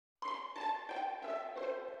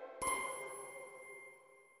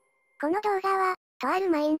この動画は、とある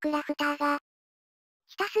マインクラフターが、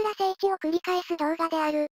ひたすら整地を繰り返す動画であ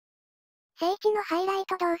る。整地のハイライ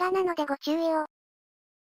ト動画なのでご注意を。や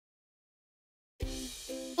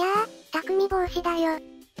あ、匠帽子だよ。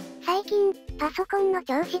最近、パソコンの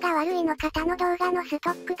調子が悪いのか他の動画のスト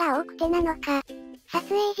ックが多くてなのか、撮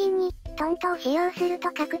影時に、トントを使用すると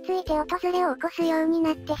カクついて訪れを起こすように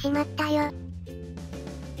なってしまったよ。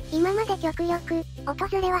今まで極力、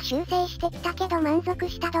訪れは修正してきたけど満足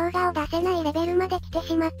した動画を出せないレベルまで来て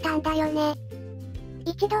しまったんだよね。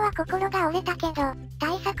一度は心が折れたけど、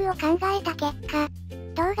対策を考えた結果、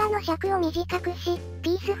動画の尺を短くし、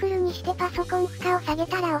ピースフルにしてパソコン負荷を下げ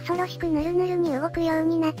たら恐ろしくヌルヌルに動くよう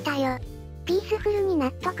になったよ。ピースフルに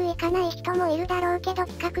納得いかない人もいるだろうけど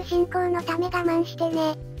企画進行のため我慢して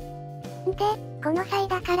ね。で、この際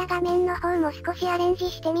だから画面の方も少しアレン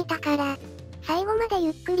ジしてみたから、最後まで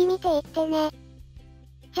ゆっくり見ていってね。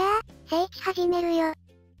じゃあ、整地始めるよ。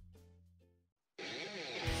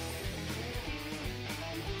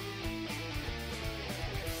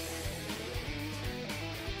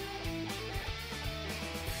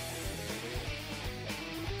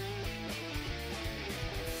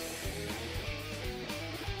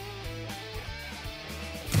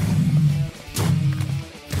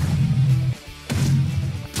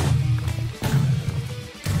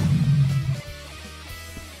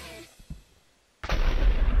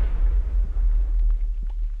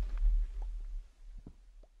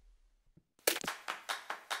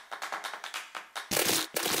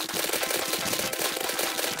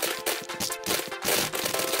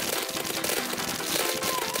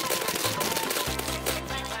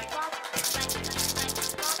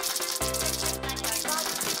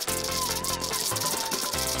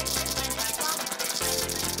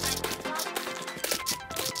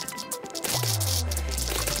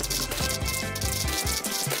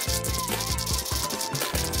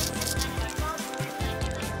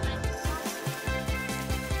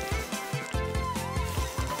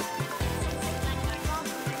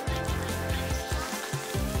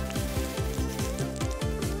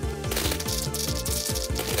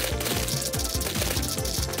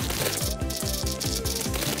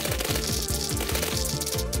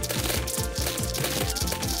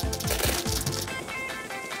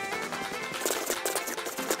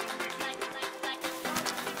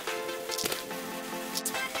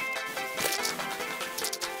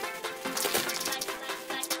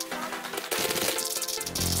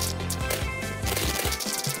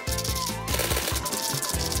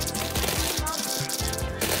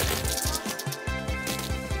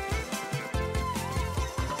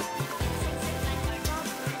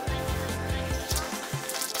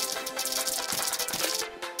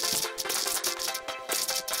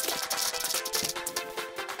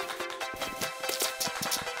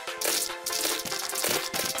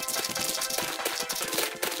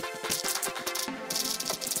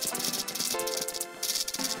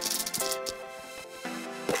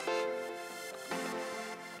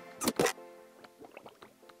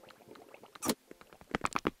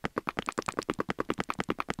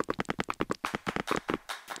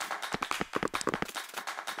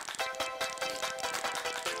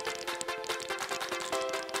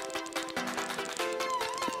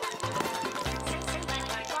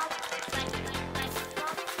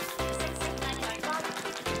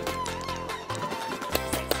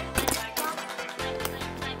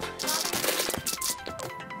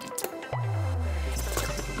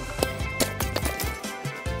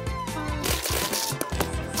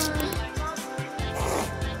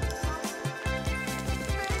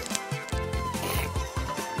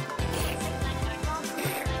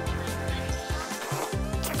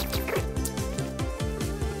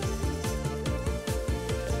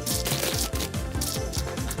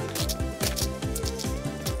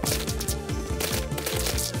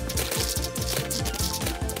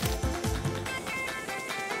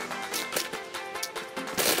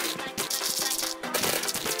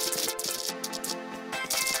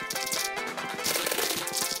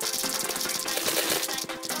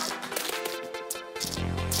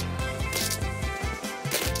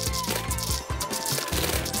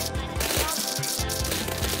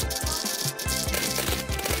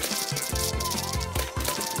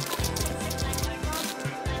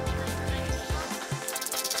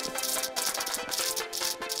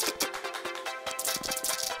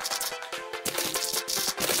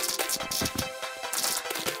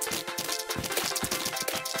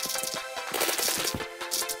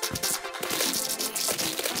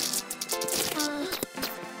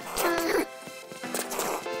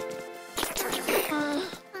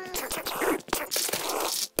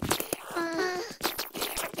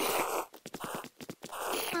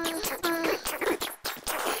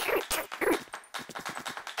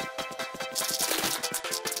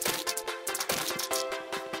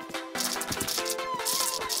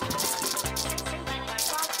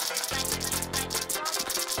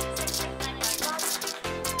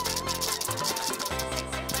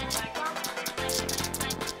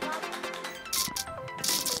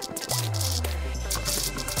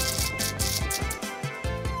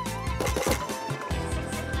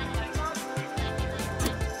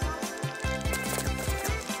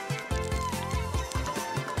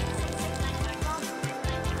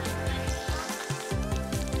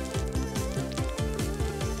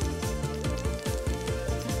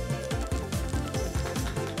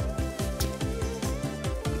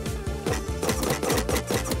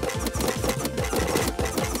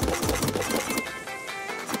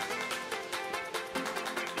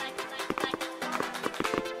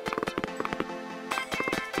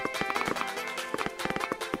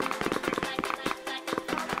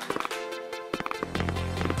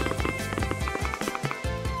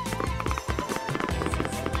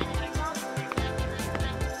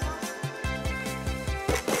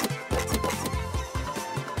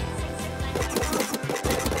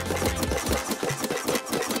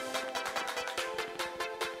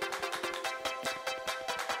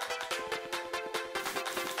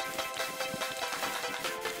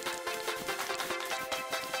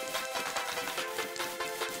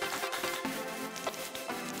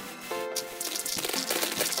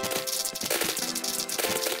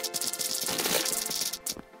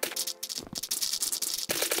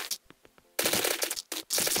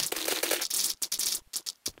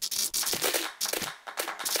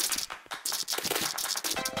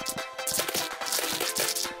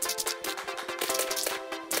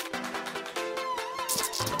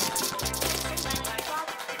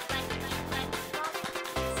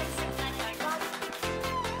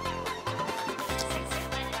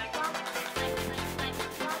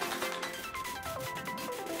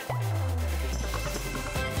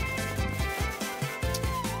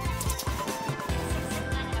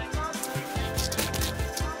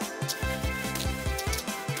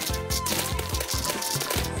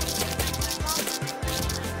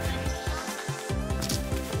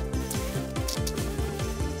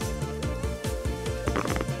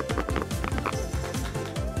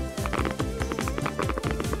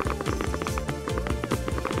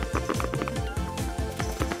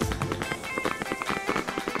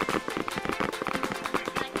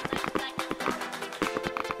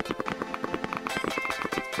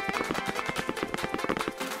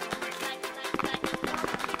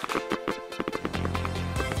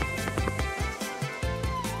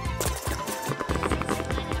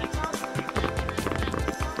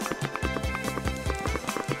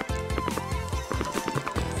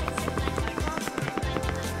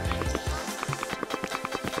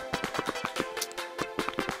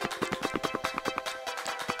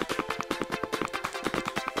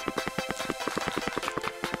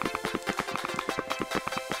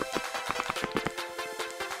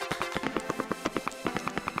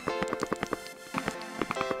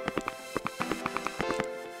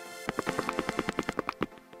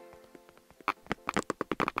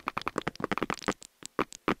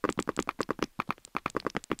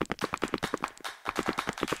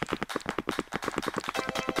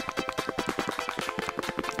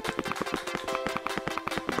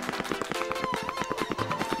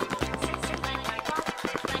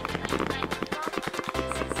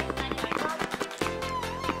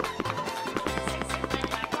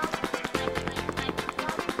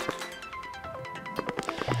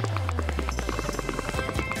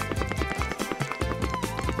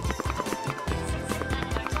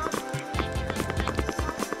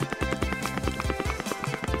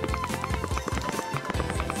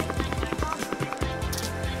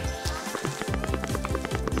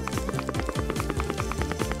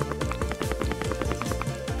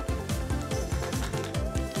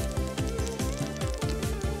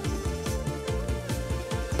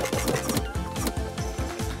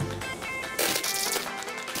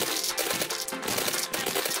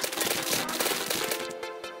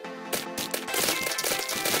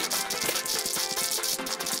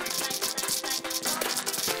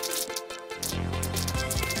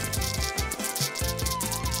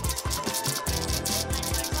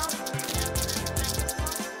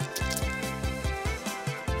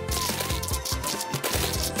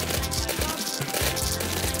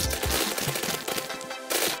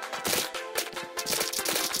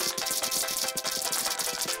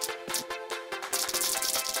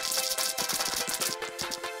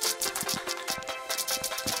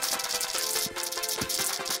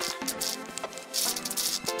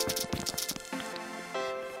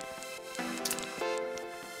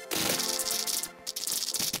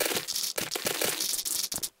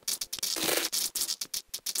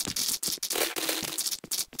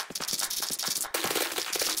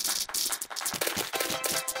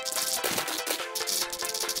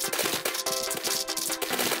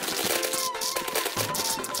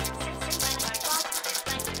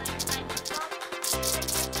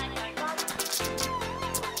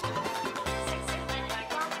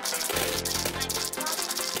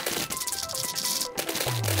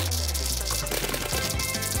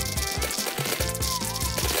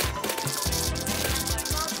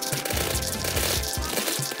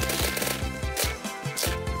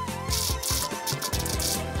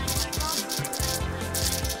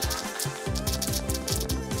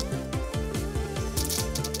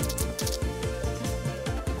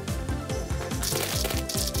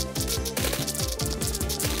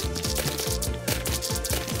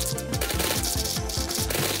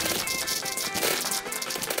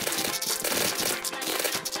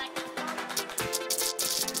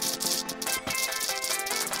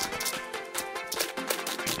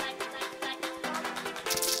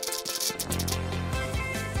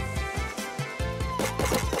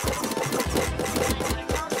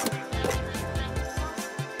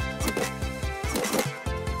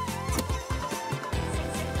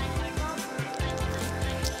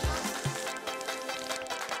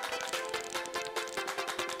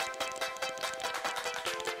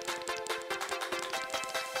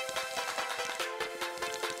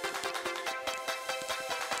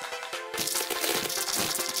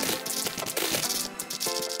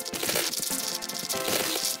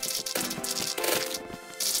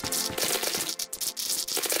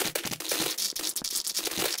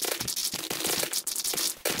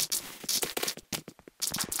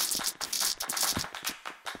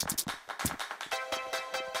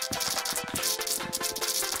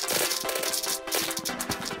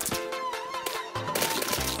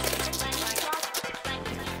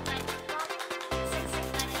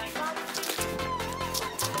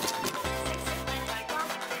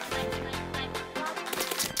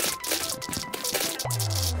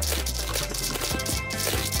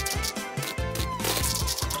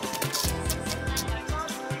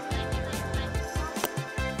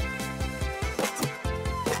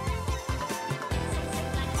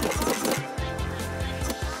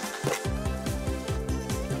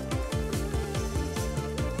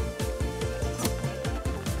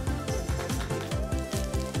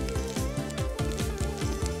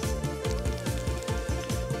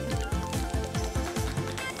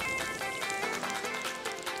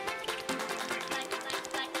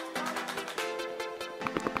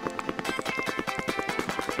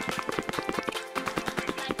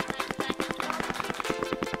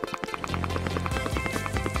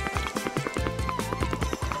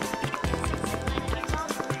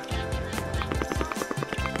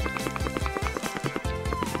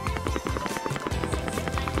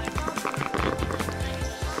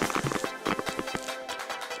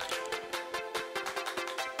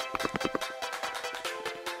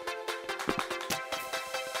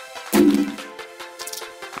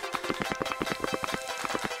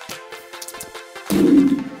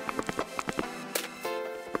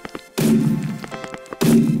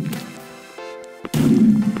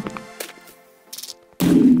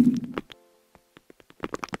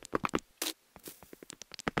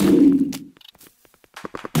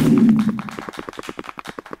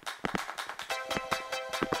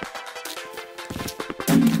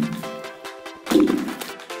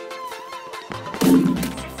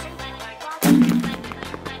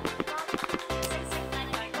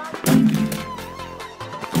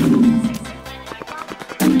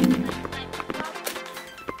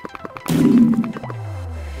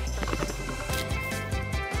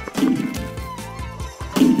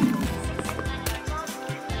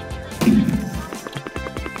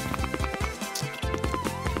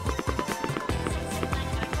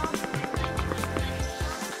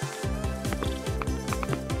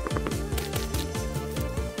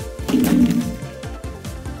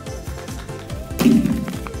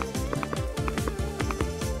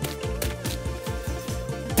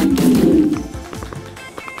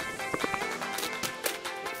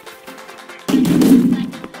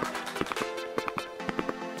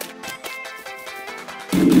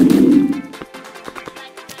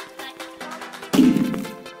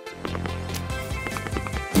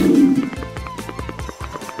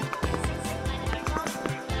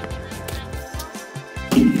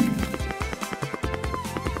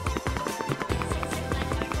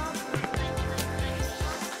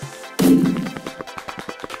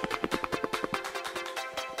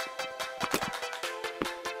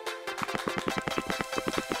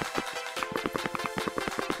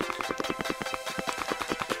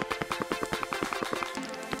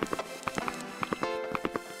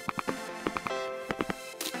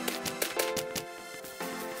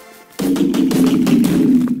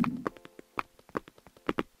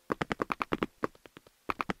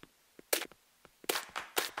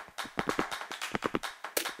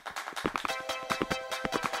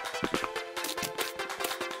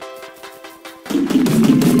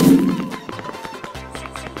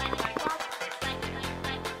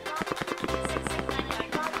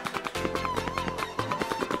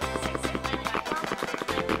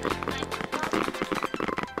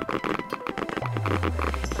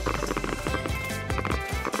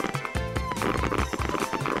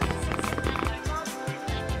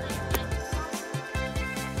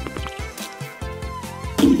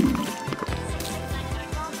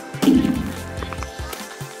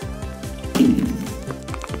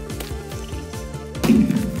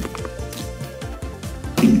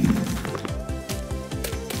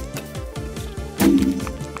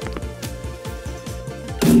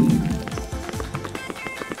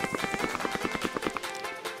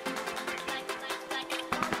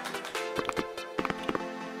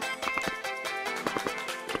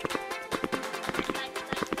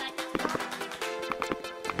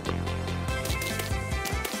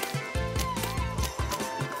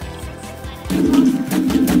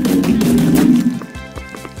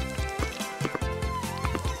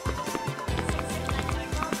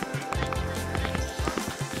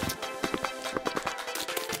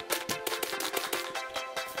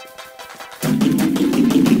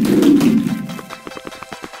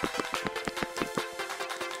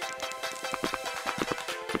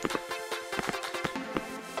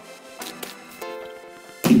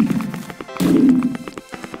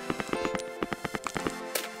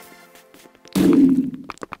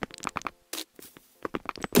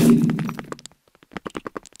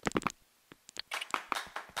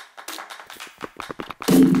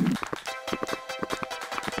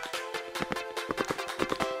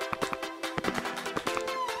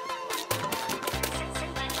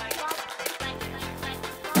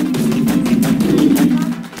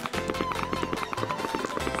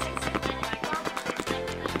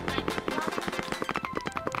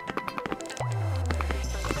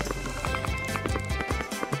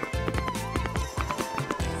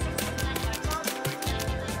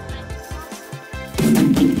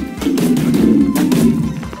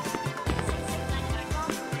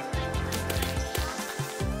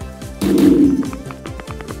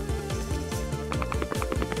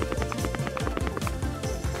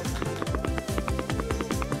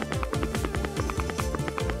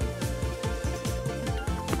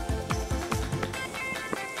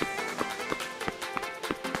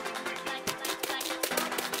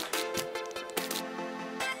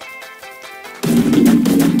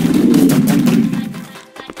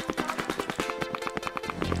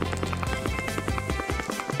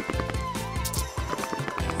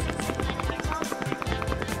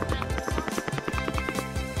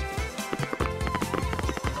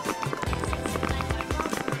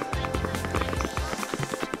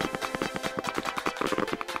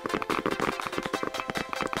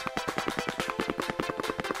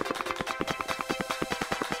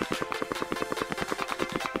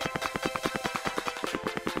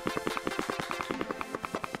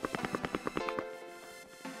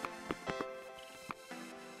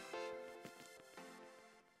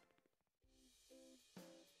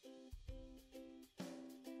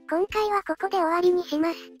今回はここで終わりにし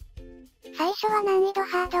ます。最初は難易度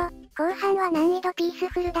ハード、後半は難易度ピース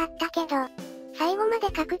フルだったけど、最後ま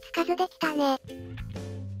でカクつかずできたね。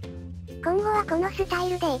今後はこのスタイ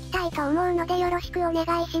ルでいきたいと思うのでよろしくお願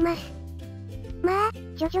いします。まあ、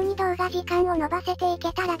徐々に動画時間を伸ばせてい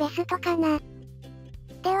けたらベストかな。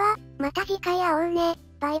では、また次回会おうね、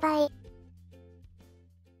バイバイ。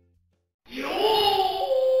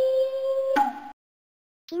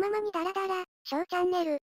気ままにダラダラ、小チャンネ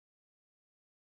ル。